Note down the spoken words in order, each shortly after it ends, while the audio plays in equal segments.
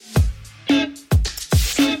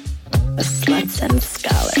and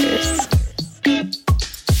Scholars.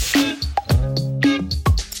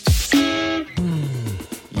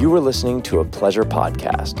 You were listening to a Pleasure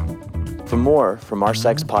podcast. For more from our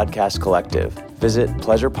Sex Podcast Collective, visit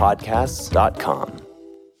pleasurepodcasts.com.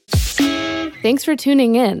 Thanks for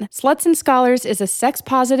tuning in. Sluts and Scholars is a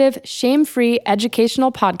sex-positive, shame-free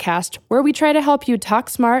educational podcast where we try to help you talk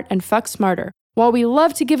smart and fuck smarter. While we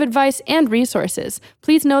love to give advice and resources,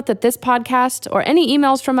 please note that this podcast or any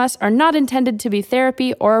emails from us are not intended to be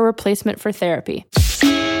therapy or a replacement for therapy.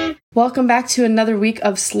 Welcome back to another week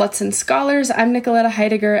of Sluts and Scholars. I'm Nicoletta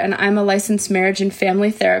Heidegger, and I'm a licensed marriage and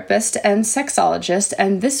family therapist and sexologist.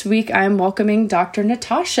 And this week, I'm welcoming Dr.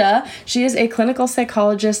 Natasha. She is a clinical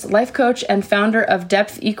psychologist, life coach, and founder of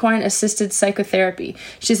Depth Equine-Assisted Psychotherapy.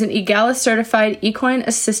 She's an EGALIS-certified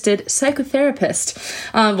equine-assisted psychotherapist.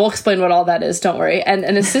 We'll explain what all that is, don't worry. And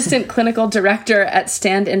an assistant clinical director at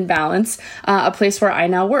Stand in Balance, a place where I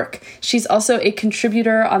now work. She's also a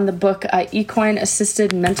contributor on the book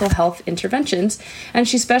Equine-Assisted Mental Health Interventions, and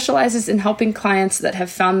she specializes in helping clients that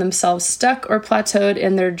have found themselves stuck or plateaued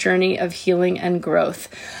in their journey of healing and growth.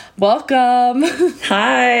 Welcome.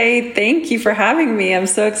 Hi, thank you for having me. I'm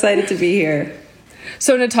so excited to be here.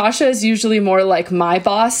 So Natasha is usually more like my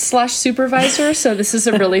boss / supervisor, so this is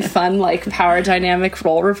a really fun power dynamic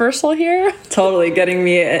role reversal here. Totally getting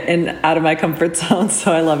me out of my comfort zone,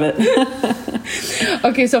 so I love it.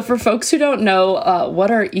 Okay, so for folks who don't know,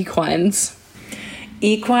 what are equines?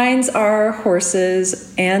 Equines are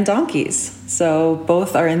horses and donkeys, so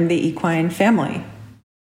both are in the equine family.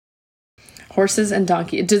 Horses and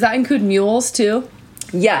donkey. Does that include mules too?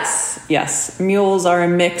 Yes. Mules are a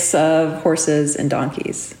mix of horses and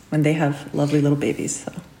donkeys when they have lovely little babies.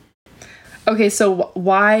 So. Okay, so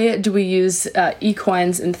why do we use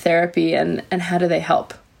equines in therapy, and how do they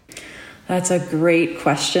help? That's a great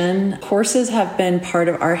question. Horses have been part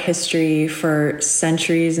of our history for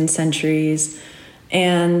centuries and centuries.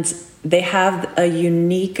 And they have a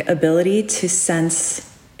unique ability to sense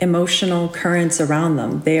emotional currents around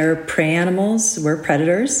them. They are prey animals, we're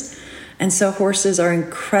predators. And so horses are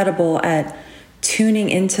incredible at tuning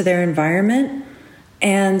into their environment.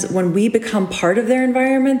 And when we become part of their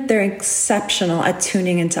environment, they're exceptional at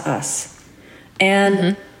tuning into us.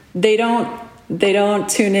 And they don't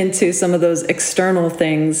tune into some of those external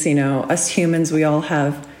things. You know, us humans, we all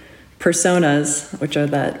have personas, which are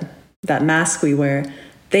that mask we wear.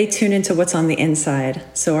 They tune into what's on the inside,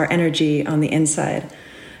 so our energy on the inside,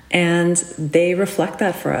 and they reflect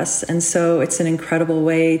that for us. And so it's an incredible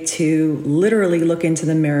way to literally look into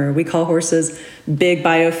the mirror. We call horses big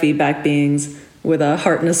biofeedback beings with a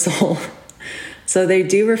heart and a soul. So they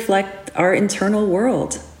do reflect our internal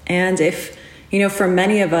world. And if, for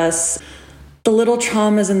many of us, the little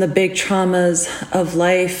traumas and the big traumas of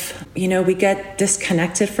life, we get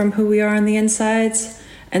disconnected from who we are on the insides.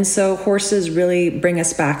 And so horses really bring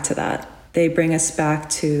us back to that. They bring us back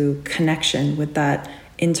to connection with that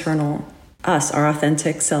internal us, our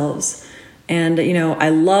authentic selves. And, I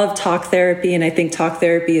love talk therapy, and I think talk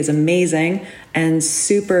therapy is amazing and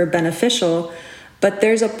super beneficial. But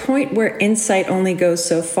there's a point where insight only goes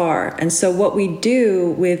so far. And so what we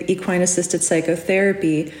do with equine-assisted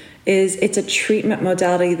psychotherapy is it's a treatment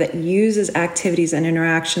modality that uses activities and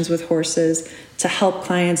interactions with horses to help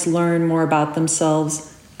clients learn more about themselves,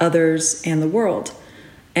 others, and the world.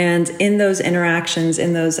 And in those interactions,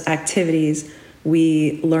 in those activities,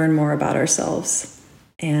 we learn more about ourselves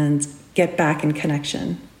and get back in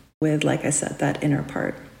connection with, like I said, that inner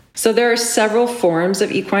part. So there are several forms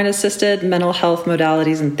of equine-assisted mental health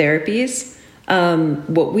modalities and therapies.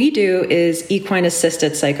 What we do is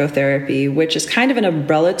equine-assisted psychotherapy, which is kind of an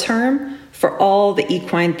umbrella term for all the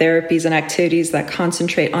equine therapies and activities that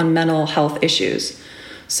concentrate on mental health issues.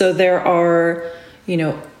 So there are,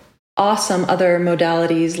 awesome other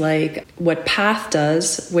modalities like what PATH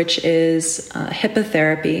does, which is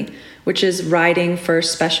hippotherapy, which is riding for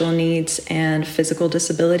special needs and physical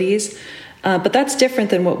disabilities. But that's different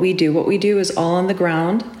than what we do. What we do is all on the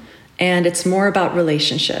ground, and it's more about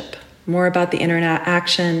relationship, more about the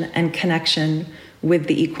interaction and connection with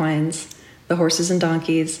the equines, the horses and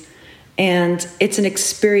donkeys. And it's an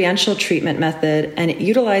experiential treatment method, and it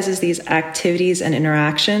utilizes these activities and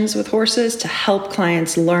interactions with horses to help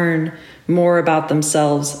clients learn more about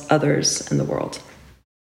themselves, others, and the world.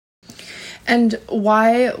 And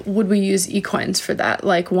why would we use equines for that?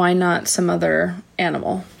 Why not some other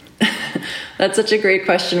animal? That's such a great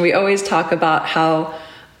question. We always talk about how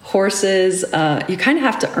horses, you kind of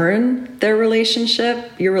have to earn your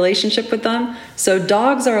relationship with them. So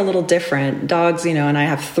dogs are a little different. Dogs, and I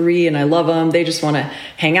have 3 and I love them. They just want to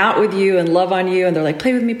hang out with you and love on you. And they're like,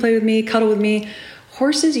 play with me, cuddle with me.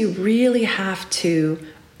 horses, you really have to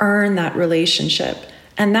earn that relationship.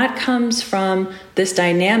 And that comes from this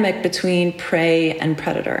dynamic between prey and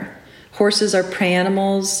predator. Horses are prey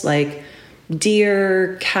animals like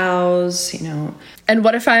deer, cows, you know. And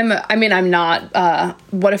what if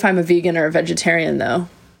what if I'm a vegan or a vegetarian though?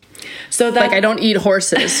 So that, I don't eat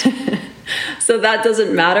horses. So that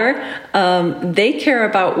doesn't matter. They care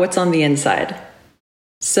about what's on the inside.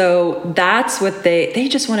 So that's what they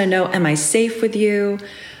just want to know. Am I safe with you?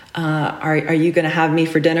 Are you going to have me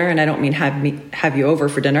for dinner? And I don't mean have you over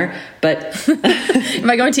for dinner, but am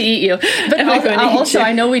I going to eat you? But also,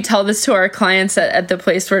 I know we tell this to our clients at the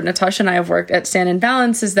place where Natasha and I have worked at Stand and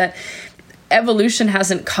Balance, is that evolution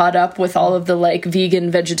hasn't caught up with all of the like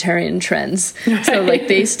vegan vegetarian trends. Right. So like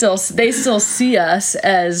they still see us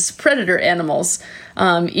as predator animals,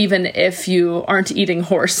 even if you aren't eating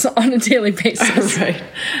horse on a daily basis. Right.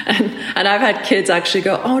 And I've had kids actually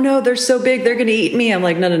go, oh no, they're so big, they're going to eat me. I'm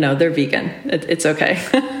like, no, they're vegan. It's okay.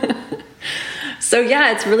 So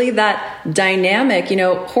yeah, it's really that dynamic. You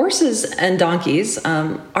know, horses and donkeys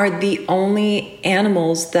are the only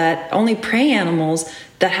prey animals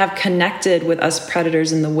that have connected with us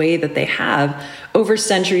predators in the way that they have over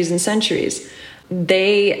centuries and centuries.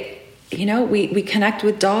 We connect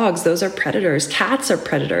with dogs. Those are predators. Cats are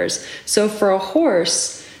predators. So for a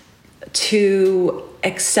horse to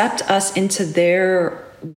accept us into their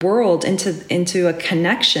world, into a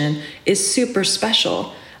connection is super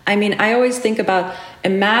special. I mean, I always think about,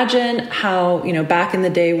 imagine how, you know, back in the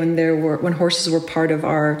day when horses were part of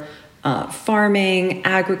our farming,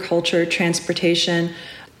 agriculture, transportation,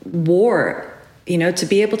 war, you know, to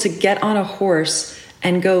be able to get on a horse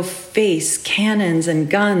and go face cannons and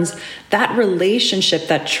guns, that relationship,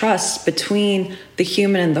 that trust between the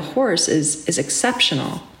human and the horse is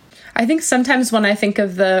exceptional. I think sometimes when I think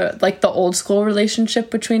of the old school relationship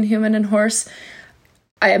between human and horse,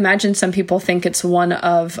 I imagine some people think it's one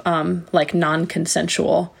of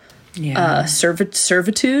non-consensual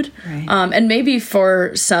servitude. Right. And maybe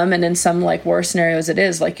for some, and in some like war scenarios, it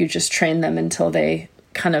is like you just train them until they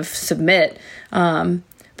kind of submit.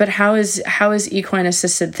 But how is equine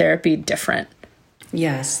assisted therapy different?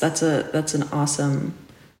 Yes, that's an awesome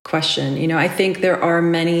question. You know, I think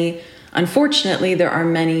unfortunately, there are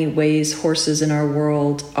many ways horses in our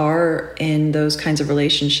world are in those kinds of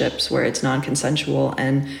relationships where it's non-consensual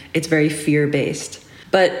and it's very fear-based.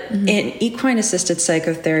 But in equine assisted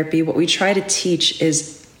psychotherapy, what we try to teach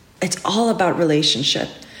is it's all about relationship,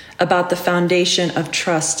 about the foundation of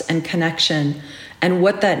trust and connection, and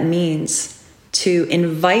what that means to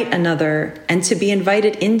invite another and to be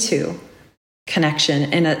invited into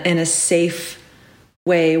connection in a safe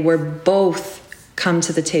way where both come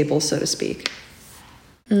to the table, so to speak.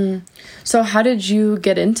 So how did you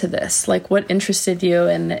get into this? Like, what interested you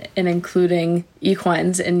in including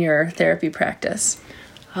equines in your therapy practice?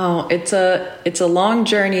 Oh, it's a long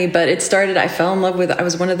journey, but it started, I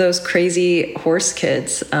was one of those crazy horse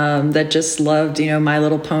kids that just loved, you know, My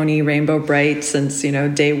Little Pony, Rainbow Bright since, you know,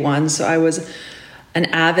 day one. So I was an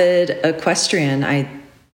avid equestrian.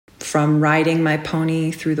 From riding my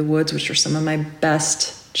pony through the woods, which are some of my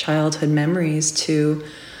best childhood memories, to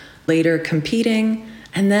later competing.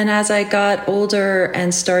 And then as I got older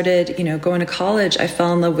and started, you know, going to college, I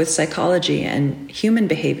fell in love with psychology and human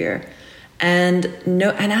behavior. And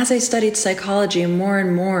as I studied psychology more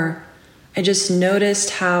and more, I just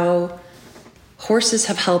noticed how horses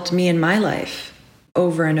have helped me in my life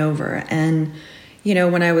over and over. And, you know,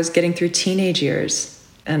 when I was getting through teenage years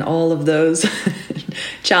and all of those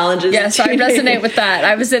challenges. Yes, I resonate with that.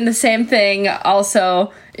 I was in the same thing,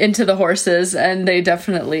 also into the horses, and they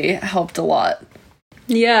definitely helped a lot.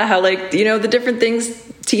 Yeah, how, like, you know, the different things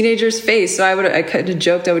teenagers face. So I kind of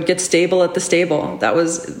joked I would get stable at the stable.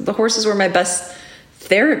 The horses were my best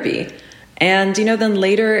therapy. And, you know, then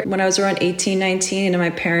later when I was around 18, 19, and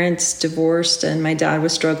my parents divorced and my dad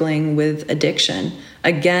was struggling with addiction,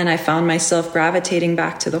 again, I found myself gravitating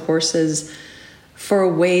back to the horses for a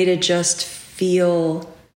way to just feel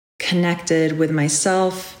connected with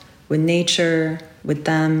myself, with nature, with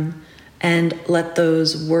them, and let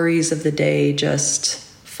those worries of the day just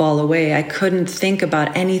fall away. I couldn't think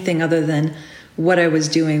about anything other than what I was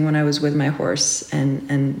doing when I was with my horse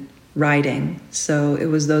and riding. So it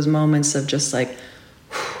was those moments of just like,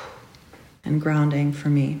 and grounding for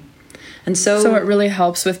me. And so it really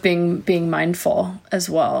helps with being mindful as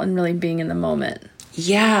well and really being in the moment.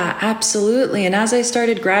 Yeah, absolutely. And as I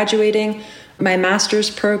started graduating my master's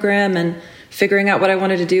program and figuring out what I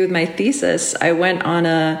wanted to do with my thesis, I went on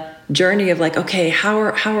a journey of like, okay, how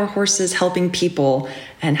are horses helping people,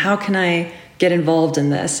 and how can I get involved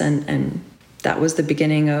in this? And that was the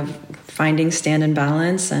beginning of finding Stand in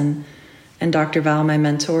Balance, and Dr. Val, my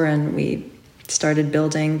mentor, and we started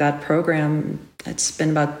building that program. It's been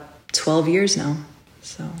about 12 years now.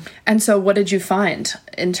 So what did you find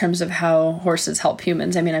in terms of how horses help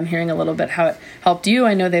humans? I mean, I'm hearing a little bit how it helped you.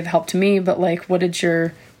 I know they've helped me, but like, what did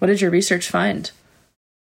your research find?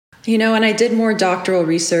 You know, and I did more doctoral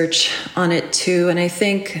research on it too. And I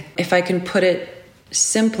think if I can put it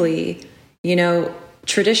simply, you know,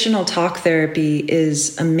 traditional talk therapy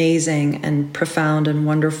is amazing and profound and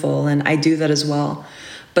wonderful, and I do that as well.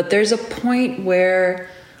 But there's a point where,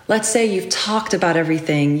 let's say you've talked about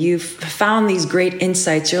everything, you've found these great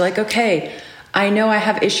insights, you're like, okay, I know I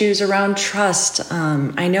have issues around trust.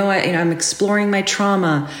 I know I'm exploring my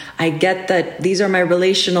trauma. I get that these are my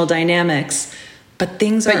relational dynamics, but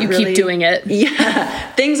things aren't really... But you keep doing it.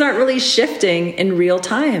 Yeah, things aren't really shifting in real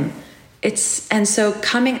time. And so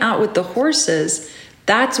coming out with the horses,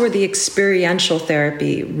 that's where the experiential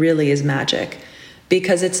therapy really is magic,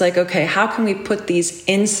 because it's like, okay, how can we put these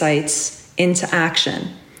insights into action?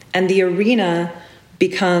 And the arena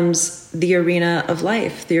becomes the arena of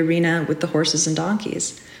life, the arena with the horses and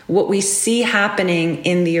donkeys. What we see happening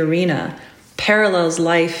in the arena parallels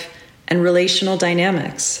life and relational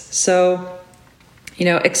dynamics. So, you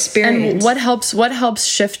know, experience. And what helps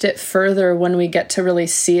shift it further when we get to really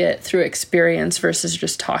see it through experience versus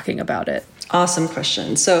just talking about it? Awesome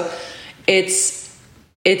question. So it's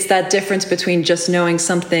that difference between just knowing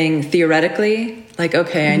something theoretically, like,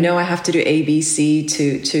 okay, I know I have to do A, B, C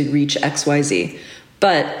to reach X, Y, Z.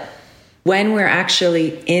 But when we're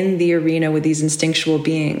actually in the arena with these instinctual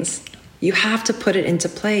beings, you have to put it into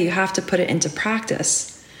play. You have to put it into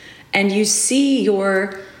practice. And you see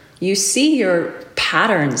your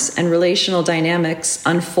patterns and relational dynamics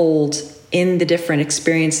unfold in the different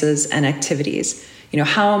experiences and activities. You know,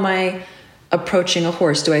 how am I approaching a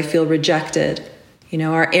horse? Do I feel rejected? You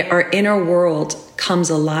know, our inner world comes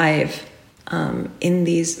alive in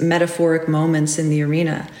these metaphoric moments in the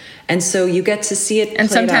arena. And so you get to see it. And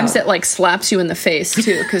sometimes it like slaps you in the face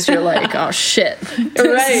too, because you're like, oh shit.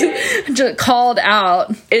 Right. Just called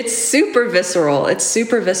out. It's super visceral.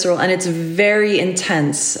 And it's very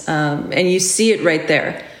intense. And you see it right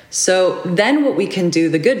there. So then what we can do,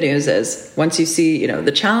 the good news is, once you see, you know,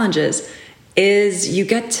 the challenges, is you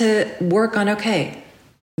get to work on, okay,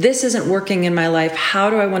 this isn't working in my life. How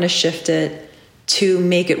do I want to shift it to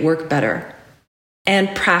make it work better?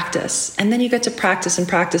 And practice. And then you get to practice and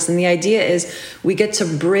practice. And the idea is we get to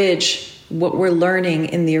bridge what we're learning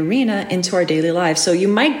in the arena into our daily lives. So you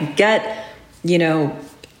might get, you know,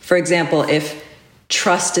 for example, if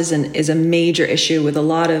trust is a major issue with a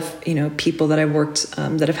lot of, you know, people that I've worked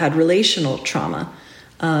that have had relational trauma.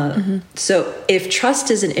 So if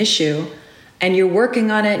trust is an issue, and you're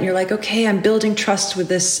working on it and you're like, okay, I'm building trust with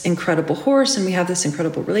this incredible horse and we have this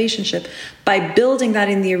incredible relationship. By building that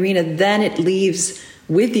in the arena, then it leaves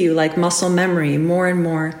with you like muscle memory more and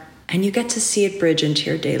more. And you get to see it bridge into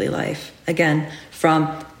your daily life. Again,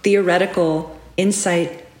 from theoretical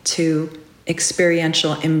insight to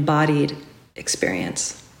experiential embodied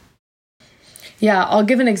experience. Yeah, I'll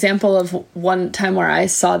give an example of one time where I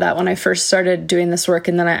saw that when I first started doing this work,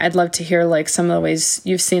 and then I'd love to hear like some of the ways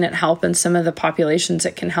you've seen it help and some of the populations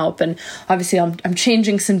it can help. And obviously I'm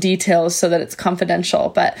changing some details so that it's confidential,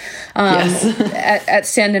 but yes. at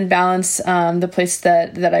Stand in Balance, the place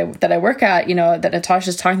that I work at, you know, that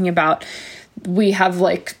Natasha's talking about, we have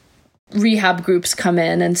like rehab groups come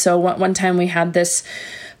in. And so one time we had this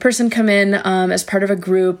person come in as part of a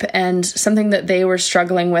group, and something that they were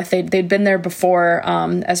struggling with, they'd been there before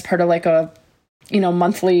as part of like a, you know,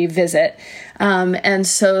 monthly visit. And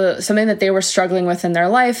so something that they were struggling with in their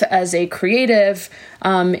life as a creative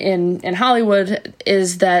in Hollywood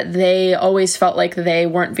is that they always felt like they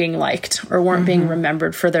weren't being liked or weren't being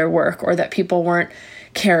remembered for their work, or that people weren't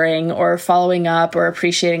caring or following up or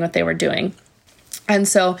appreciating what they were doing. And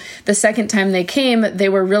so the second time they came, they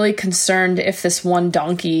were really concerned if this one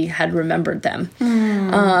donkey had remembered them.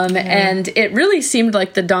 And it really seemed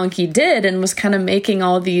like the donkey did, and was kind of making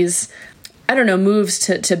all these, I don't know, moves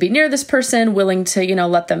to be near this person, willing to, you know,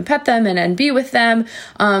 let them pet them and be with them.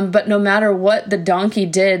 But no matter what the donkey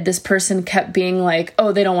did, this person kept being like,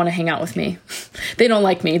 oh, they don't want to hang out with me. They don't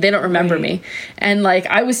like me. They don't remember me. And like,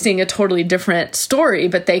 I was seeing a totally different story,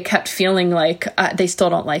 but they kept feeling like they still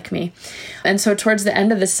don't like me. And so towards the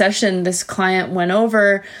end of the session, this client went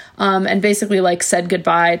over and basically like said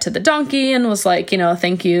goodbye to the donkey and was like, you know,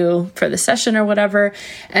 thank you for the session or whatever.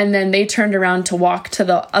 And then they turned around to walk to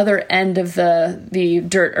the other end of the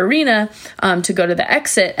dirt arena to go to the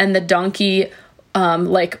exit. And the donkey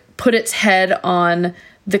like put its head on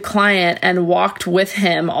the client and walked with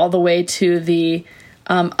him all the way to the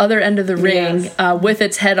other end of the ring, yes, with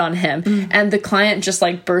its head on him. And the client just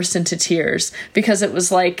like burst into tears because it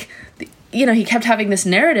was like, you know, he kept having this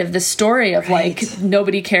narrative, this story of like,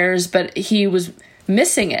 nobody cares, but he was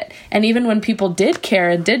missing it. And even when people did care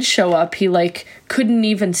and did show up, he like couldn't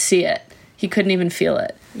even see it. He couldn't even feel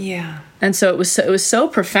it. Yeah. And so it was so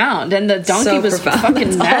profound. And the donkey was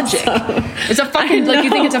fucking magic. Awesome. It's a fucking, like, you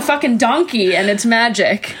think it's a fucking donkey and it's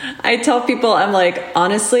magic. I tell people, I'm like,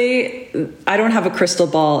 honestly, I don't have a crystal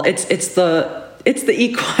ball. It's the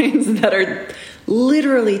equines that are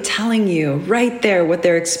literally telling you right there what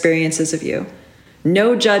their experience is of you.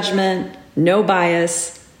 No judgment, no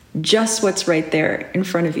bias, just what's right there in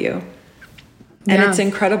front of you. And it's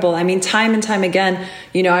incredible. I mean, time and time again,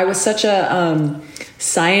 you know, I was such a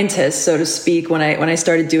scientist, so to speak, when I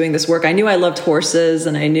started doing this work. I knew I loved horses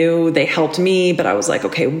and I knew they helped me, but I was like,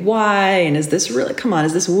 okay, why? And is this really, come on,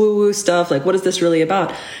 is this woo-woo stuff? Like, what is this really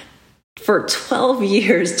about? For 12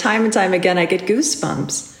 years, time and time again, I get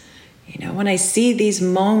goosebumps. You know, when I see these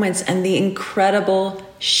moments and the incredible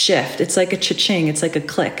shift, it's like a cha-ching, it's like a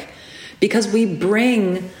click. Because we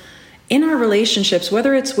bring, in our relationships,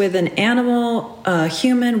 whether it's with an animal,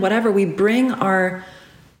 human, whatever, we bring our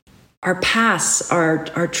pasts, our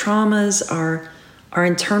traumas, our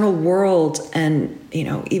internal world, and, you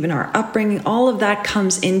know, even our upbringing, all of that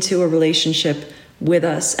comes into a relationship with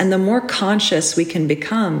us. And the more conscious we can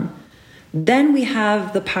become, then we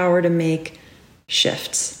have the power to make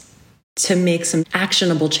shifts, to make some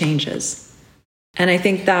actionable changes. And I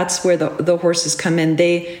think that's where the horses come in.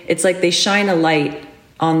 It's like they shine a light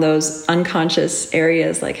on those unconscious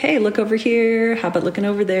areas, like, hey, look over here. How about looking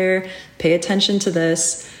over there? Pay attention to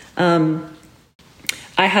this. I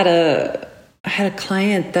had a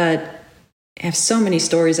client that, I have so many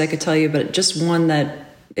stories I could tell you, but just one that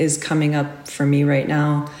is coming up for me right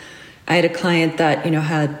now. I had a client that, you know,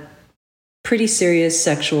 had pretty serious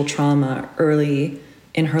sexual trauma early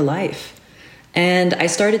in her life. And I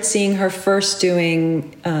started seeing her first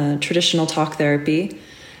doing traditional talk therapy.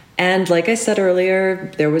 And like I said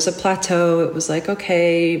earlier, there was a plateau. It was like,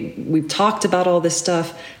 okay, we've talked about all this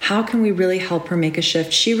stuff. How can we really help her make a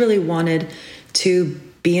shift? She really wanted to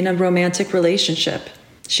be in a romantic relationship.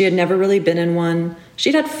 She had never really been in one.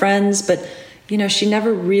 She'd had friends, but, you know, she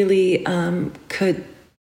never really could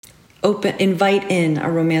invite in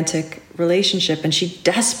a romantic relationship. And she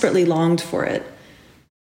desperately longed for it.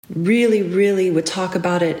 Really, really would talk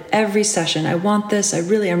about it every session. I want this.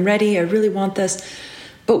 I'm ready. I really want this.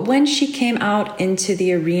 But when she came out into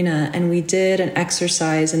the arena and we did an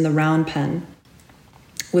exercise in the round pen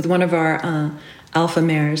with one of our alpha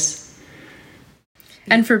mares.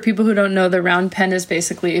 And for people who don't know, the round pen is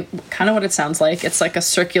basically kind of what it sounds like. It's like a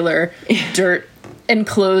circular dirt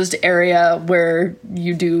enclosed area where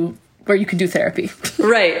you can do therapy.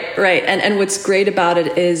 Right. And what's great about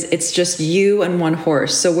it is it's just you and one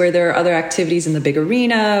horse. So where there are other activities in the big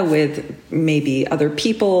arena with maybe other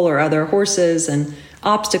people or other horses and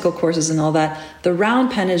obstacle courses and all that, the round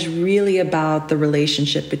pen is really about the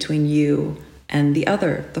relationship between you and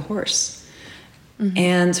the horse. Mm-hmm.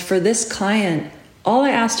 And for this client, all I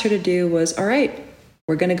asked her to do was, all right,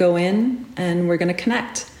 we're going to go in and we're going to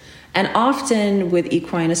connect. And often with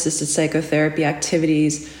equine assisted psychotherapy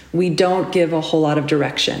activities, we don't give a whole lot of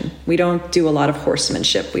direction. We don't do a lot of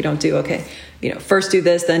horsemanship. We don't do, okay, you know, first do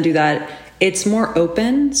this, then do that. It's more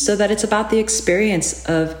open so that it's about the experience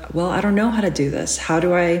of, well, I don't know how to do this. How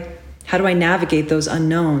do I navigate those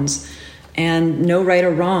unknowns? And no right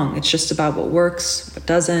or wrong. It's just about what works, what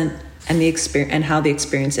doesn't, and the experience and how the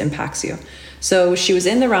experience impacts you. So she was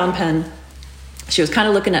in the round pen. She was kind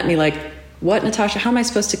of looking at me like, what, Natasha, how am I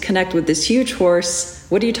supposed to connect with this huge horse?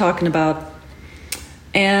 What are you talking about?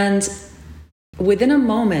 And within a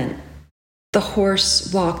moment, the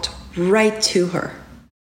horse walked right to her,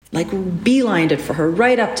 like beelined it for her,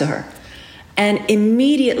 right up to her. And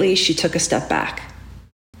immediately she took a step back.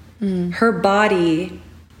 Her body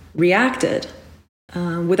reacted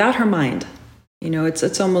without her mind. You know,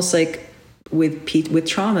 it's almost like with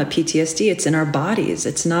trauma, PTSD, it's in our bodies.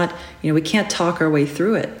 It's not, you know, we can't talk our way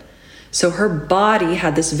through it. So her body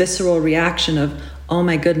had this visceral reaction of, oh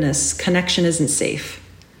my goodness, connection isn't safe.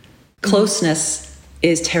 Closeness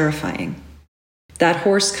is terrifying. That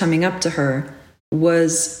horse coming up to her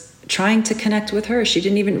was trying to connect with her. She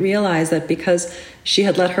didn't even realize that because she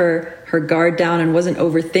had let her guard down and wasn't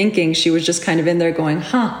overthinking, she was just kind of in there going,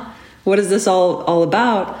 what is this all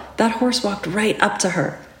about? That horse walked right up to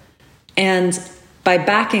her. And by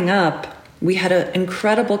backing up, we had an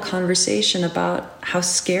incredible how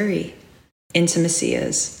scary intimacy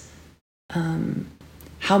is,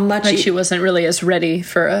 how how much... Like she wasn't really as ready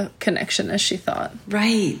for a connection as she thought.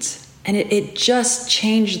 Right. And it just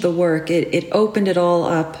changed the work. It opened it all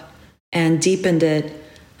up and deepened it.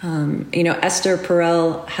 Esther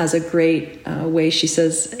Perel has a great way she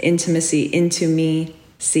says, intimacy, into me,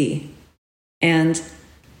 see. And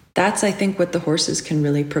that's, I think, what the horses can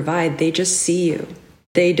really provide. They just see you.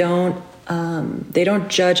 They don't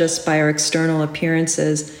judge us by our external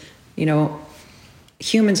appearances.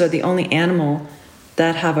 Humans are the only animal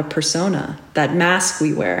that have a persona, that mask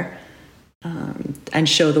we wear, and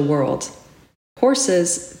show the world.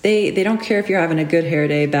 Horses, they don't care if you're having a good hair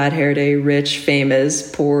day, bad hair day, rich, famous,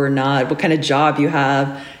 poor or not, what kind of job you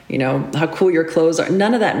have, how cool your clothes are.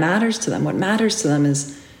 None of that matters to them. What matters to them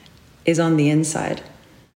is on the inside.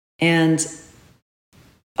 And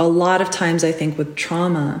a lot of times, I think, with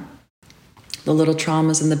trauma, the little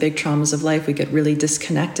traumas and the big traumas of life, we get really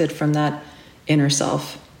disconnected from that inner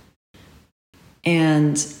self.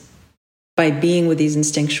 And by being with these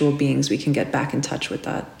instinctual beings, we can get back in touch with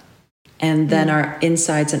that. And then our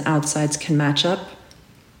insides and outsides can match up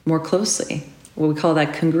more closely. What we call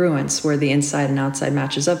that congruence, where the inside and outside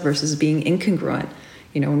matches up versus being incongruent.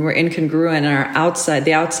 When we're incongruent and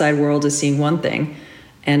the outside world is seeing one thing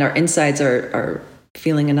and our insides are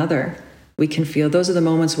feeling another, we can feel, those are the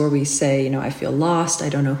moments where we say, I feel lost, I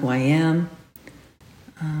don't know who I am.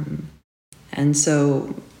 And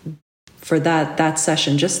so for that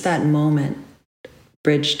session, just that moment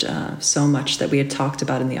bridged so much that we had talked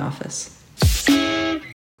about in the office.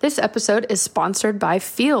 This episode is sponsored by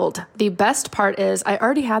Field. The best part is I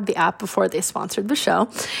already had the app before they sponsored the show.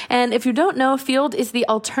 And if you don't know, Field is the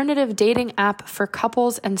alternative dating app for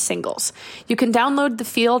couples and singles. You can download the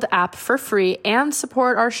Field app for free and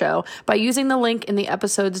support our show by using the link in the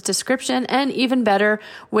episode's description. And even better,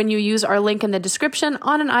 when you use our link in the description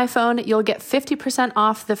on an iPhone, you'll get 50%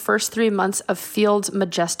 off the first 3 months of Field's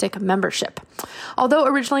Majestic membership. Although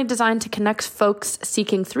originally designed to connect folks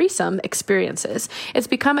seeking threesome experiences, it's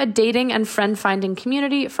become a dating and friend-finding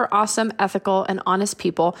community for awesome, ethical, and honest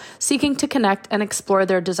people seeking to connect and explore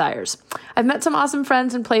their desires. I've met some awesome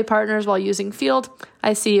friends and play partners while using Field.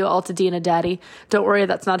 I see you, Altadena Daddy. Don't worry,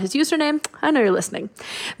 that's not his username. I know you're listening.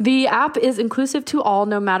 The app is inclusive to all,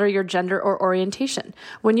 no matter your gender or orientation.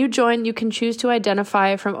 When you join, you can choose to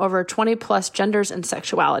identify from over 20 plus genders and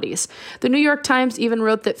sexualities. The New York Times even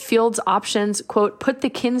wrote that Field's options, quote, put the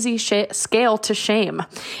Kinsey scale to shame.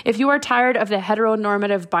 If you are tired of the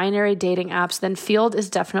heteronormative binary dating apps, then Field is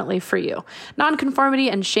definitely for you. Nonconformity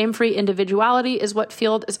and shame-free individuality is what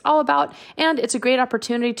Field is all about, and it's a great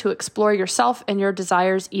opportunity to explore yourself and your desires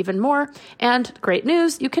even more. And great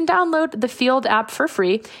news, you can download the Field app for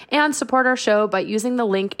free and support our show by using the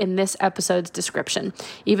link in this episode's description.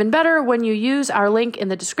 Even better, when you use our link in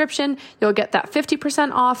the description, you'll get that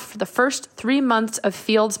 50% off for the first 3 months of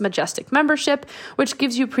Field's Majestic membership, which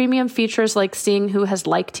gives you premium features like seeing who has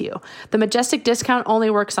liked you. The Majestic discount only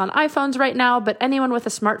works on iPhones right now, but anyone with a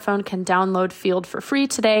smartphone can download Field for free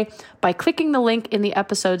today by clicking the link in the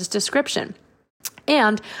episode's description.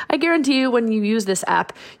 And I guarantee you, when you use this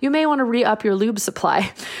app, you may want to re-up your lube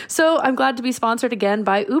supply. So I'm glad to be sponsored again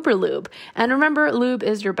by Uber Lube. And remember, lube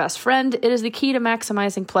is your best friend. It is the key to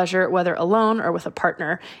maximizing pleasure, whether alone or with a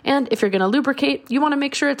partner. And if you're going to lubricate, you want to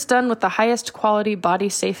make sure it's done with the highest quality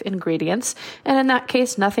body-safe ingredients. And in that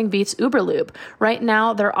case, nothing beats Uber Lube. Right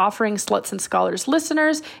now, they're offering Sluts and Scholars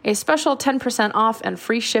listeners a special 10% off and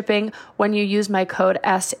free shipping when you use my code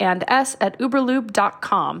S&S at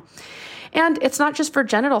uberlube.com. And it's not just for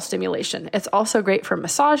genital stimulation. It's also great for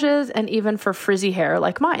massages and even for frizzy hair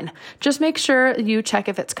like mine. Just make sure you check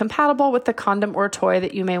if it's compatible with the condom or toy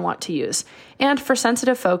that you may want to use. And for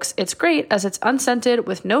sensitive folks, it's great as it's unscented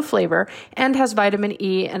with no flavor and has vitamin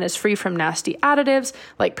E and is free from nasty additives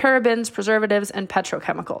like parabens, preservatives, and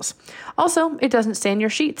petrochemicals. Also, it doesn't stain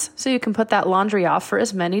your sheets, so you can put that laundry off for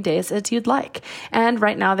as many days as you'd like. And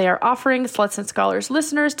right now they are offering Sluts and Scholars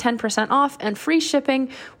listeners 10% off and free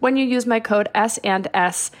shipping when you use my code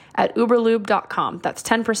S&S at uberlube.com. That's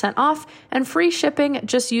 10% off and free shipping.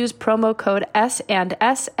 Just use promo code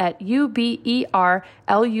S&S at uberlube.com.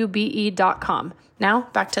 Now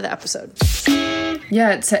back to the episode.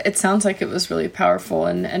 Yeah, it sounds like it was really powerful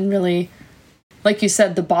and really, like you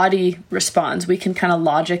said, the body responds. We can kind of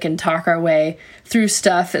logic and talk our way through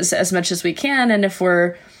stuff as much as we can. And if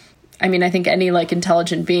I think any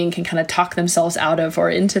intelligent being can kind of talk themselves out of or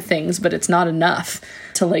into things, but it's not enough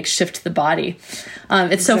to shift the body.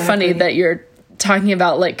 It's so funny that you're talking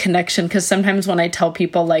about like connection, because sometimes when I tell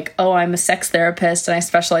people like, oh, I'm a sex therapist and I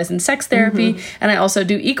specialize in sex therapy and I also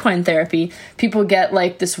do equine therapy, people get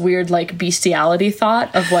like this weird like bestiality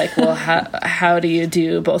thought of like, well, how do you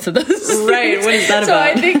do both of those right things? What is that about?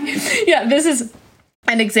 So I think this is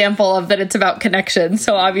an example of that it's about connection.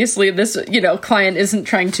 So obviously this, client isn't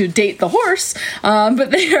trying to date the horse, but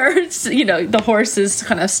they are, the horse is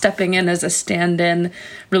kind of stepping in as a stand-in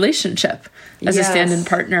relationship, as a stand-in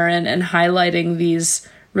partner, and highlighting these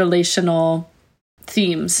relational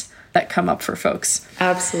themes that come up for folks.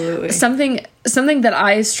 Absolutely. Something that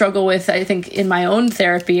I struggle with, I think, in my own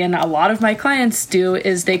therapy, and a lot of my clients do,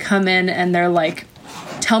 is they come in and they're like,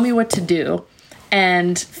 tell me what to do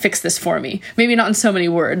and fix this for me. Maybe not in so many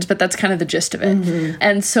words, but that's kind of the gist of it.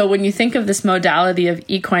 And so when you think of this modality of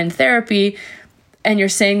equine therapy, and you're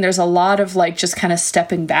saying there's a lot of like just kind of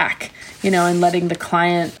stepping back, and letting the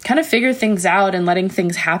client kind of figure things out and letting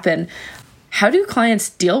things happen. How do clients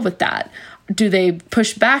deal with that? Do they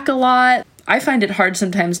push back a lot? I find it hard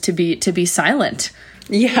sometimes to be silent.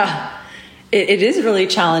 Yeah, it is really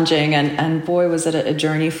challenging. And boy, was it a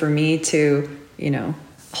journey for me to,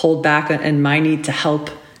 hold back and my need to help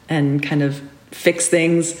and kind of fix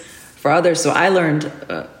things for others. So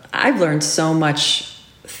I've learned so much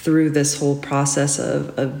through this whole process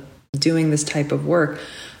of doing this type of work.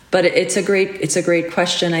 But it's a great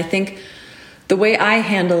question. I think the way I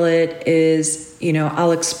handle it is,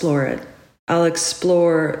 I'll explore it.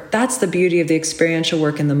 That's the beauty of the experiential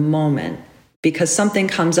work in the moment, because something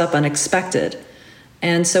comes up unexpected.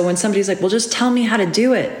 And so when somebody's like, well, just tell me how to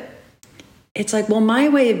do it. It's like, well, my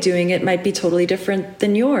way of doing it might be totally different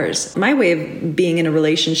than yours. My way of being in a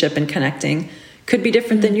relationship and connecting could be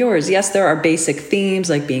different than yours. Yes, there are basic themes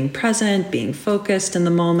like being present, being focused in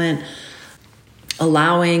the moment,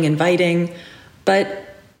 allowing, inviting,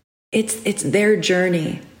 but it's their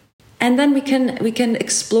journey. And then we can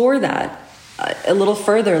explore that a little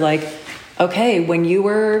further. Like, okay, when you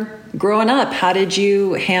were growing up, how did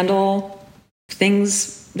you handle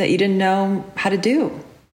things that you didn't know how to do?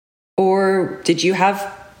 Or did you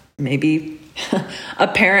have maybe a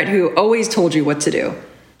parent who always told you what to do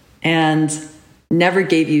and never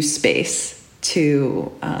gave you space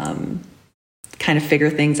to kind of figure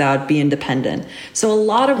things out, be independent? So a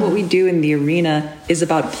lot of what we do in the arena is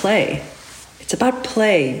about play. It's about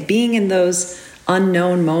play, being in those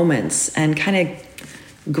unknown moments and kind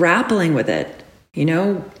of grappling with it.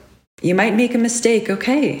 You might make a mistake.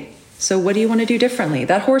 Okay, so what do you want to do differently?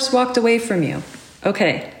 That horse walked away from you.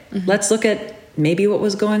 Okay. Let's look at maybe what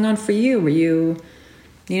was going on for you. Were you,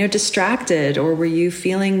 distracted, or were you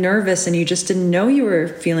feeling nervous and you just didn't know you were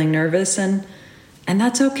feeling nervous? And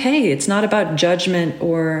that's okay. It's not about judgment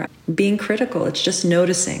or being critical. It's just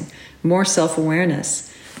noticing, more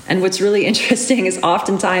self-awareness. And what's really interesting is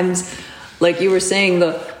oftentimes, like you were saying,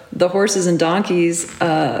 the horses and donkeys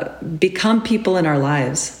become people in our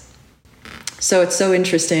lives. So it's so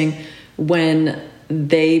interesting when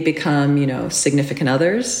they become, significant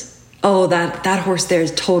others. Oh, that horse there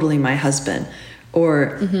is totally my husband.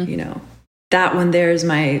 Or, that one there is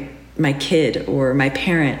my kid or my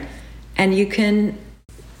parent. And you can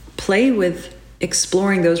play with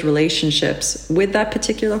exploring those relationships with that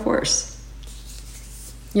particular horse.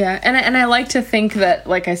 Yeah, and I like to think that,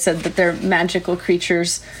 like I said, that they're magical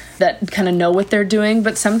creatures that kind of know what they're doing,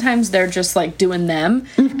 but sometimes they're just like doing them,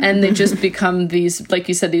 and they just become these, like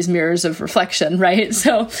you said, these mirrors of reflection, right?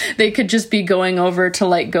 So they could just be going over to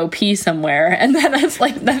like go pee somewhere, and then that's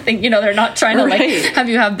like nothing, they're not trying to like have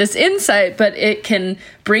you have this insight, but it can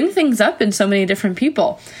bring things up in so many different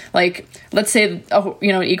people. Like, let's say,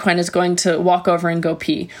 an equine is going to walk over and go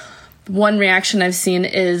pee. One reaction I've seen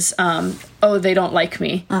is, oh, they don't like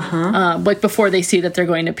me. Like before they see that they're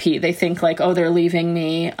going to pee, they think like, oh, they're leaving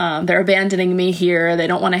me. They're abandoning me here. They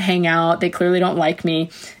don't want to hang out. They clearly don't like me.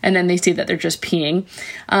 And then they see that they're just peeing.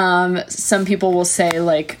 Some people will say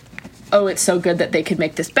like, oh, it's so good that they could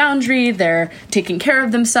make this boundary. They're taking care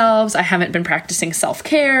of themselves. I haven't been practicing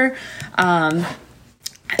self-care.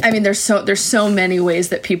 There's so many ways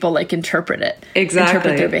that people like interpret it. Exactly.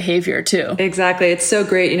 Interpret their behavior too. Exactly. It's so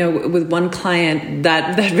great. With one client,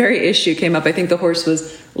 that very issue came up. I think the horse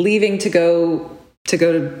was leaving to go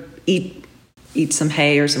to eat some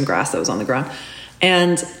hay or some grass that was on the ground.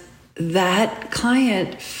 And that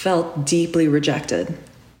client felt deeply rejected.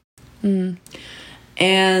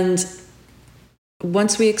 And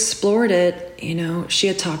once we explored it, she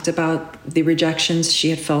had talked about the rejections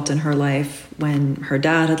she had felt in her life when her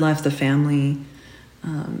dad had left the family.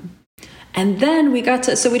 And then we got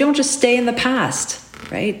to, so we don't just stay in the past,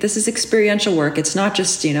 right? This is experiential work. It's not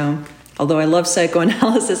just, although I love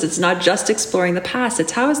psychoanalysis, it's not just exploring the past.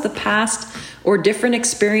 It's how has the past or different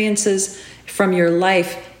experiences from your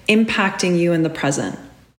life impacting you in the present.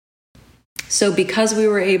 So because we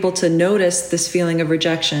were able to notice this feeling of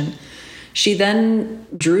rejection, she then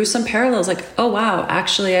drew some parallels like, oh, wow,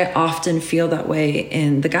 actually, I often feel that way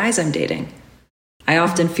in the guys I'm dating. I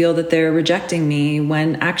often feel that they're rejecting me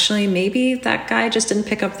when actually maybe that guy just didn't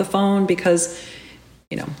pick up the phone because,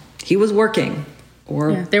 he was working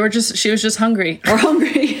or she was just hungry. Or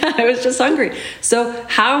hungry. Yeah, I was just hungry. So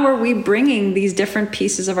how are we bringing these different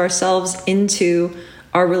pieces of ourselves into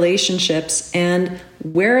our relationships, and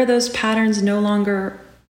where are those patterns no longer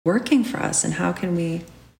working for us, and how can we,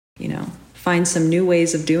 find some new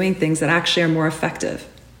ways of doing things that actually are more effective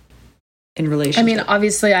in relationships? I mean,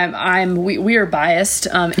 obviously, we are biased,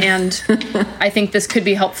 and I think this could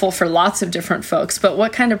be helpful for lots of different folks. But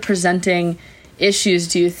what kind of presenting issues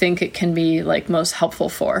do you think it can be like most helpful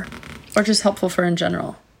for, or just helpful for in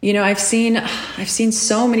general? I've seen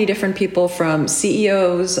so many different people, from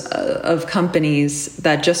CEOs of companies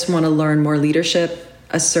that just want to learn more leadership,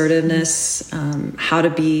 assertiveness, how to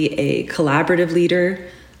be a collaborative leader,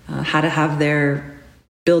 how to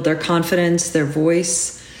build their confidence, their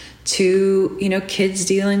voice, to, kids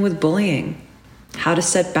dealing with bullying, how to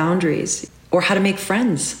set boundaries, or how to make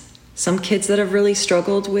friends. Some kids that have really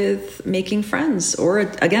struggled with making friends, or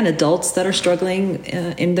again, adults that are struggling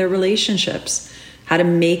in their relationships, how to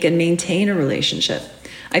make and maintain a relationship.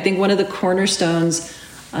 I think one of the cornerstones,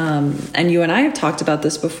 and you and I have talked about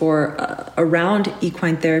this before, around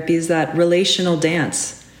equine therapy, is that relational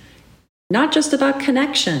dance. Not just about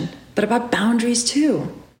connection, but about boundaries too.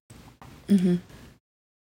 Mm-hmm.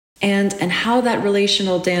 And how that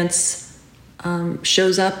relational dance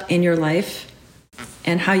shows up in your life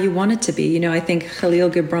and how you want it to be. I think Khalil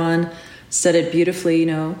Gibran said it beautifully,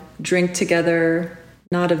 drink together,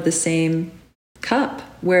 not of the same cup,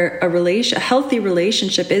 where a healthy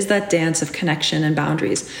relationship is that dance of connection and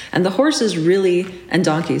boundaries. And the horses and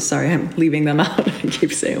donkeys, sorry, I'm leaving them out. I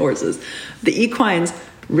keep saying horses. The equines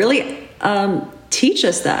really teach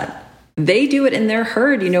us that. They do it in their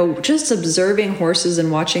herd. Just observing horses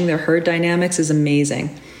and watching their herd dynamics is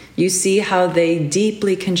amazing. You see how they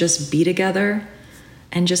deeply can just be together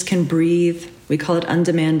and just can breathe. We call it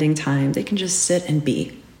undemanding time. They can just sit and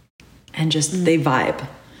be and just they vibe.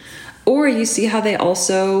 Or you see how they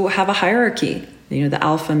also have a hierarchy. The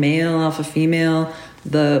alpha male, alpha female,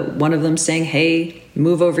 one of them saying, hey,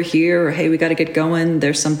 move over here, or hey, we got to get going.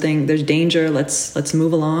 There's danger. Let's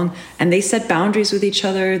move along. And they set boundaries with each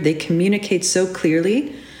other. They communicate so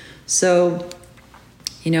clearly. So,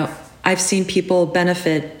 I've seen people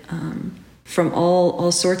benefit from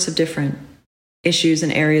all sorts of different issues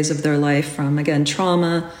and areas of their life, from, again,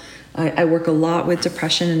 trauma. I work a lot with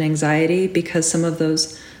depression and anxiety because some of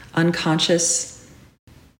those unconscious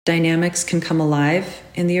dynamics can come alive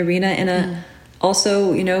in the arena.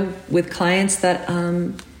 Also, with clients that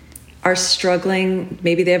are struggling,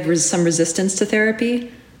 maybe they have some resistance to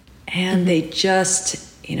therapy, and they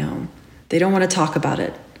just, they don't want to talk about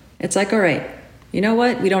it. It's like, all right, you know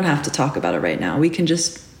what? We don't have to talk about it right now. We can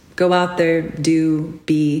just go out there, do,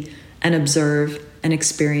 be, and observe and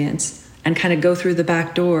experience, and kind of go through the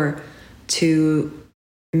back door to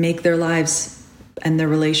make their lives and their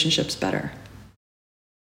relationships better.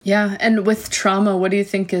 Yeah. And with trauma, what do you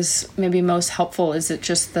think is maybe most helpful? Is it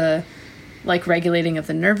just the regulating of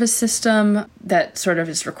the nervous system that sort of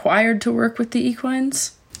is required to work with the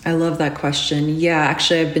equines? I love that question. Yeah,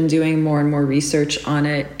 actually, I've been doing more and more research on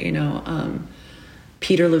it.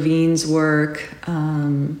 Peter Levine's work,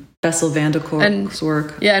 Bessel van der Kolk's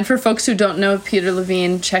work. Yeah. And for folks who don't know Peter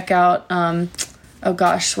Levine, check out,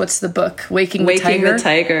 what's the book? Waking the Tiger? Waking the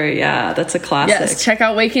Tiger, yeah, that's a classic. Yes, check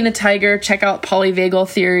out Waking the Tiger, check out polyvagal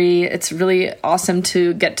theory. It's really awesome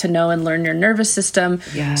to get to know and learn your nervous system,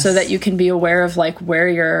 so that you can be aware of where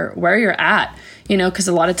you're at, because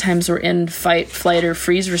a lot of times we're in fight, flight, or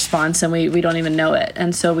freeze response and we don't even know it.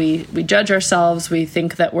 And so we judge ourselves, we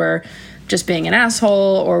think that we're just being an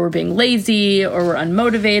asshole, or we're being lazy, or we're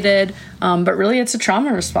unmotivated, but really it's a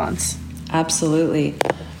trauma response. Absolutely.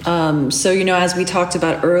 So, as we talked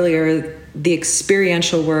about earlier, the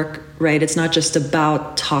experiential work, right? It's not just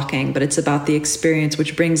about talking, but it's about the experience,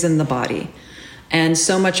 which brings in the body. And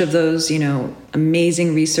so much of those,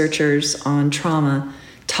 amazing researchers on trauma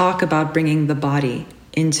talk about bringing the body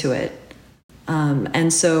into it.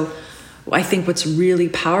 And so I think what's really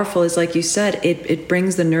powerful is, like you said, it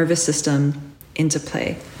brings the nervous system into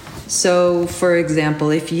play. So, for example,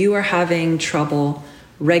 if you are having trouble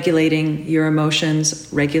regulating your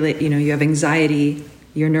emotions, you have anxiety,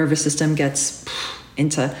 your nervous system gets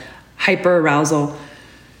into hyper arousal.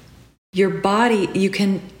 Your body, you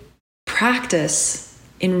can practice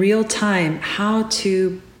in real time how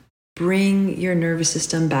to bring your nervous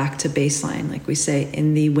system back to baseline, like we say,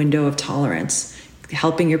 in the window of tolerance,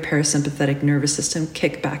 helping your parasympathetic nervous system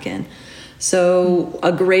kick back in. So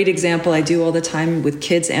a great example I do all the time with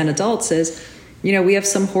kids and adults is, we have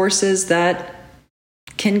some horses that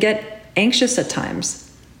can get anxious at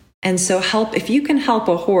times. And so if you can help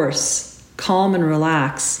a horse calm and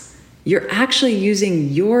relax, you're actually using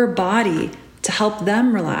your body to help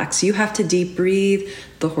them relax. You have to deep breathe.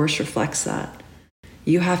 The horse reflects that.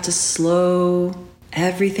 You have to slow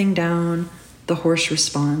everything down. The horse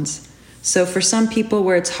responds. So for some people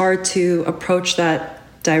where it's hard to approach that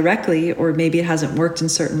directly, or maybe it hasn't worked in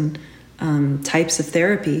certain types of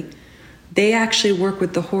therapy, they actually work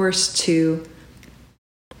with the horse to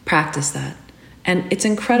practice that. And it's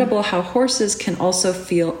incredible how horses can also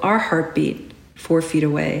feel our heartbeat 4 feet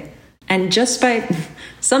away. And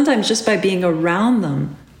sometimes just by being around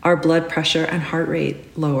them, our blood pressure and heart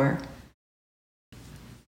rate lower.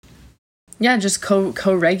 Yeah, just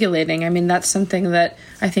co-regulating. I mean, that's something that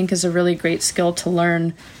I think is a really great skill to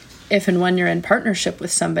learn if and when you're in partnership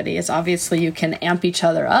with somebody. Is obviously you can amp each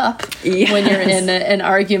other up when you're in an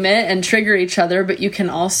argument and trigger each other, but you can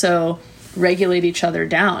also regulate each other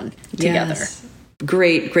down together. Yes.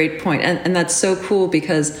 Great point. And that's so cool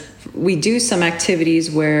because we do some activities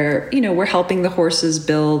where, we're helping the horses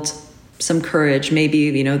build some courage.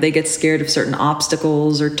 Maybe, they get scared of certain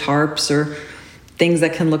obstacles or tarps or things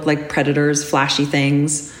that can look like predators, flashy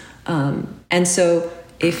things. And so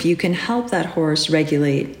if you can help that horse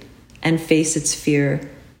regulate and face its fear,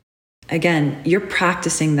 again, you're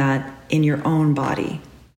practicing that in your own body,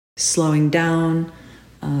 slowing down,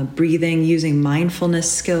 breathing, using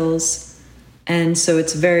mindfulness skills. And so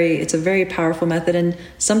it's a very powerful method. And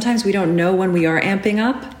sometimes we don't know when we are amping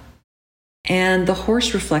up, and the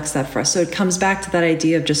horse reflects that for us. So it comes back to that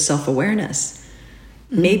idea of just self-awareness.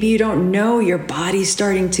 Maybe you don't know your body's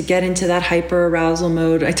starting to get into that hyper arousal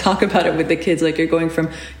mode. I talk about it with the kids, like you're going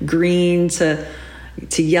from green to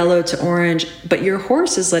yellow to orange, but your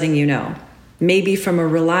horse is letting you know. Maybe from a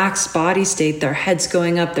relaxed body state, their head's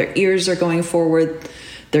going up, their ears are going forward,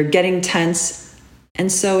 they're getting tense.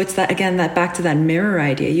 And so it's that back to that mirror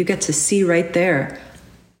idea. You get to see right there.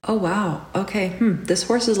 Oh, wow. Okay. This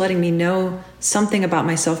horse is letting me know something about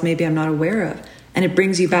myself maybe I'm not aware of. And it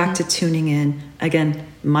brings you back to tuning in. Again,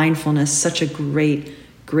 mindfulness, such a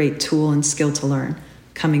great tool and skill to learn,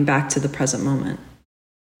 coming back to the present moment.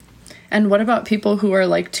 And what about people who are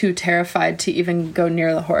like too terrified to even go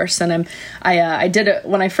near the horse? And I did it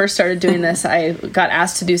when I first started doing this. I got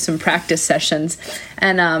asked to do some practice sessions,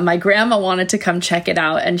 and my grandma wanted to come check it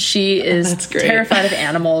out. And she is terrified of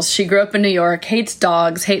animals. She grew up in New York, hates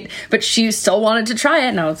dogs, but she still wanted to try it.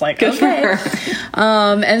 And I was like, good okay.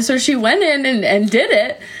 And so she went in and did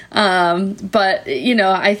it. But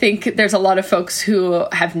I think there's a lot of folks who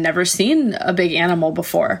have never seen a big animal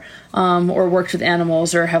before, or worked with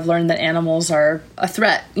animals, or have learned that animals are a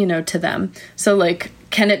threat, to them. So like,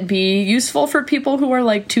 can it be useful for people who are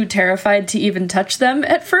like too terrified to even touch them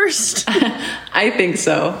at first? I think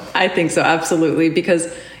so. Absolutely.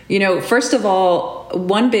 Because, first of all,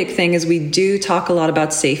 one big thing is we do talk a lot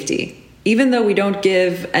about safety, even though we don't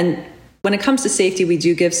give, and when it comes to safety, we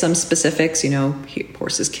do give some specifics,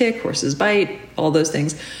 horses kick, horses bite, all those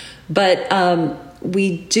things. But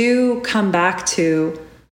we do come back to,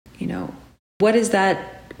 what is that?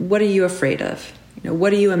 What are you afraid of?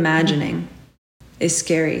 What are you imagining is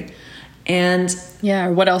scary? And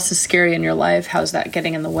or what else is scary in your life? How's that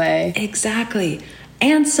getting in the way? Exactly.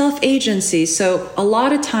 And self-agency. So a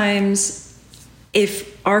lot of times,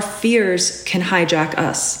 if our fears can hijack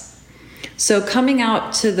us. So coming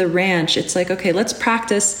out to the ranch, it's like, okay, let's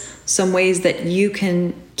practice some ways that you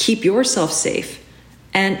can keep yourself safe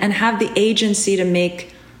and have the agency to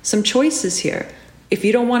make some choices here. If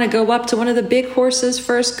you don't want to go up to one of the big horses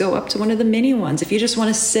first, go up to one of the mini ones. If you just want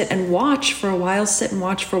to sit and watch for a while, sit and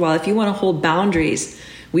watch for a while. If you want to hold boundaries,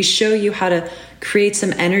 we show you how to create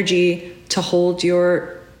some energy to hold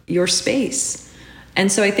your space. And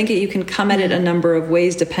so I think that you can come at it a number of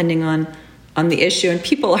ways depending on the issue. And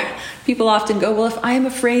people often go, well, if I am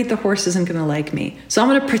afraid, the horse isn't going to like me, so I'm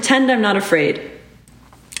going to pretend I'm not afraid.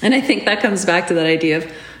 And I think that comes back to that idea of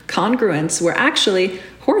congruence, where actually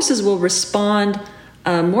horses will respond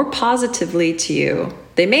more positively to you.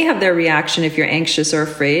 They may have their reaction if you're anxious or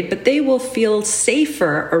afraid, but they will feel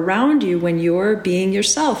safer around you when you're being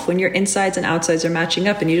yourself, when your insides and outsides are matching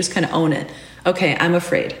up and you just kind of own it. Okay, I'm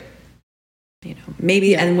afraid.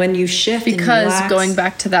 Maybe, and when you shift, because going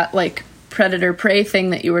back to that like predator prey thing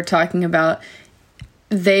that you were talking about,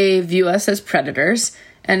 they view us as predators,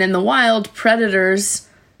 and in the wild, predators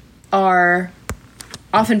are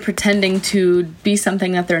often pretending to be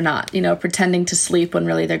something that they're not, pretending to sleep when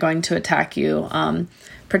really they're going to attack you,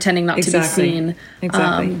 pretending not to be seen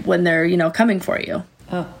when they're, coming for you.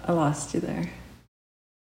 Oh, I lost you there.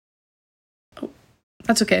 Oh,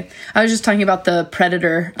 that's okay. I was just talking about the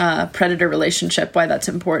predator relationship, why that's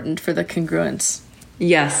important for the congruence.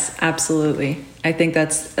 Yes, absolutely. I think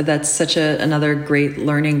that's such another great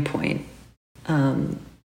learning point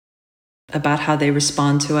about how they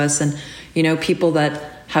respond to us. And, people that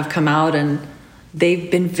have come out and they've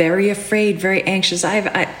been very afraid, very anxious. I've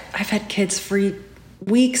had kids for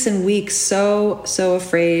weeks and weeks, so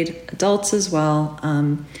afraid, adults as well.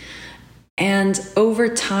 And over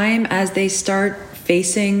time, as they start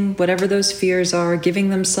facing whatever those fears are, giving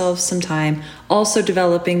themselves some time, also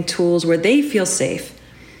developing tools where they feel safe.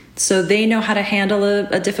 So they know how to handle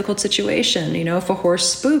a difficult situation. If a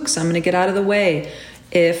horse spooks, I'm going to get out of the way.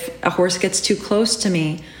 If a horse gets too close to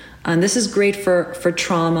me, this is great for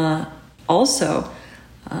trauma also.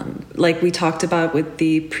 Like we talked about with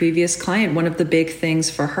the previous client, one of the big things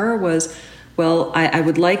for her was, well, I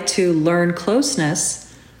would like to learn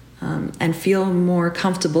closeness and feel more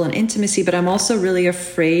comfortable in intimacy, but I'm also really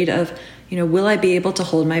afraid of, will I be able to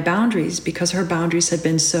hold my boundaries? Because her boundaries had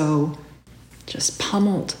been so just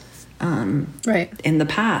pummeled in the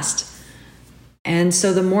past. And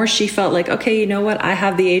so the more she felt like, okay, you know what? I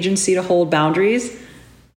have the agency to hold boundaries.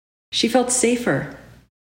 She felt safer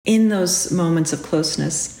in those moments of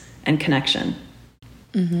closeness and connection.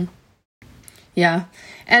 Mm-hmm. Yeah.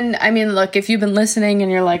 And I mean, look, if you've been listening and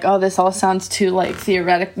you're like, oh, this all sounds too like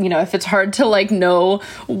theoretic, if it's hard to like know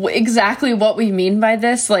exactly what we mean by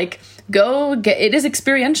this, like it is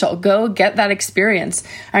experiential. Go get that experience.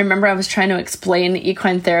 I remember I was trying to explain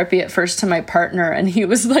equine therapy at first to my partner, and he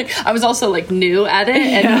was like, I was also like new at it,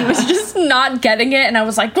 and he was just not getting it. And I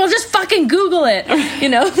was like, well, just fucking Google it,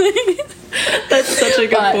 That's such a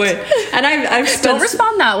good point. And I've don't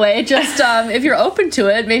respond that way. Just if you're open to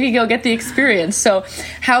it, maybe go get the experience. So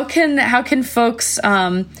how can folks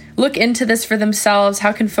look into this for themselves?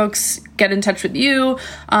 How can folks get in touch with you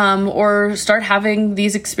or start having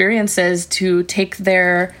these experiences to take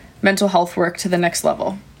their mental health work to the next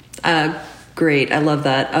level? Great. I love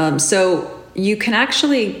that. So you can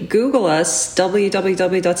actually Google us,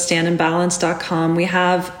 www.standandbalance.com. We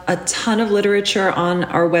have a ton of literature on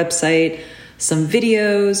our website, some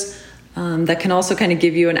videos that can also kind of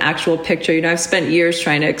give you an actual picture. I've spent years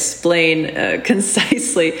trying to explain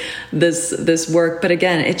concisely this work, but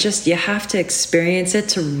again, you have to experience it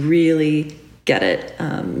to really get it.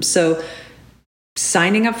 So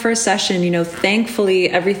signing up for a session, thankfully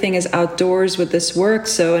everything is outdoors with this work.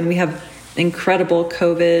 And we have incredible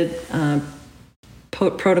COVID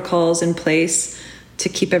protocols in place to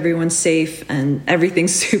keep everyone safe, and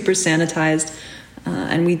everything's super sanitized.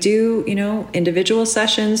 And we do, individual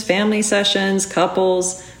sessions, family sessions,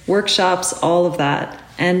 couples, workshops, all of that.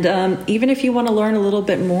 And even if you want to learn a little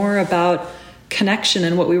bit more about connection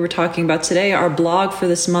and what we were talking about today, our blog for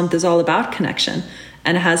this month is all about connection,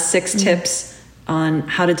 and it has 6 tips on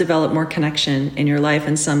how to develop more connection in your life,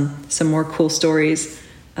 and some more cool stories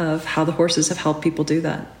of how the horses have helped people do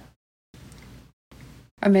that.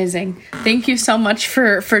 Amazing. Thank you so much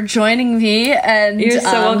for joining me. And you're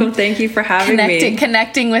so welcome. Thank you for having me.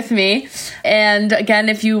 Connecting with me. And again,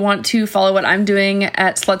 if you want to follow what I'm doing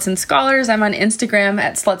at Sluts and Scholars, I'm on Instagram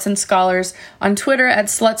at Sluts and Scholars, on Twitter at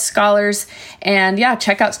Sluts Scholars. And yeah,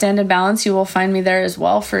 check out Stand and Balance. You will find me there as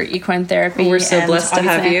well for equine therapy. We're so blessed to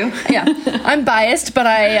have you. Yeah, I'm biased, but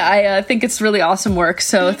I think it's really awesome work.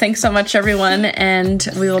 So thanks so much, everyone. And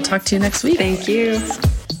we will talk to you next week. Thank you.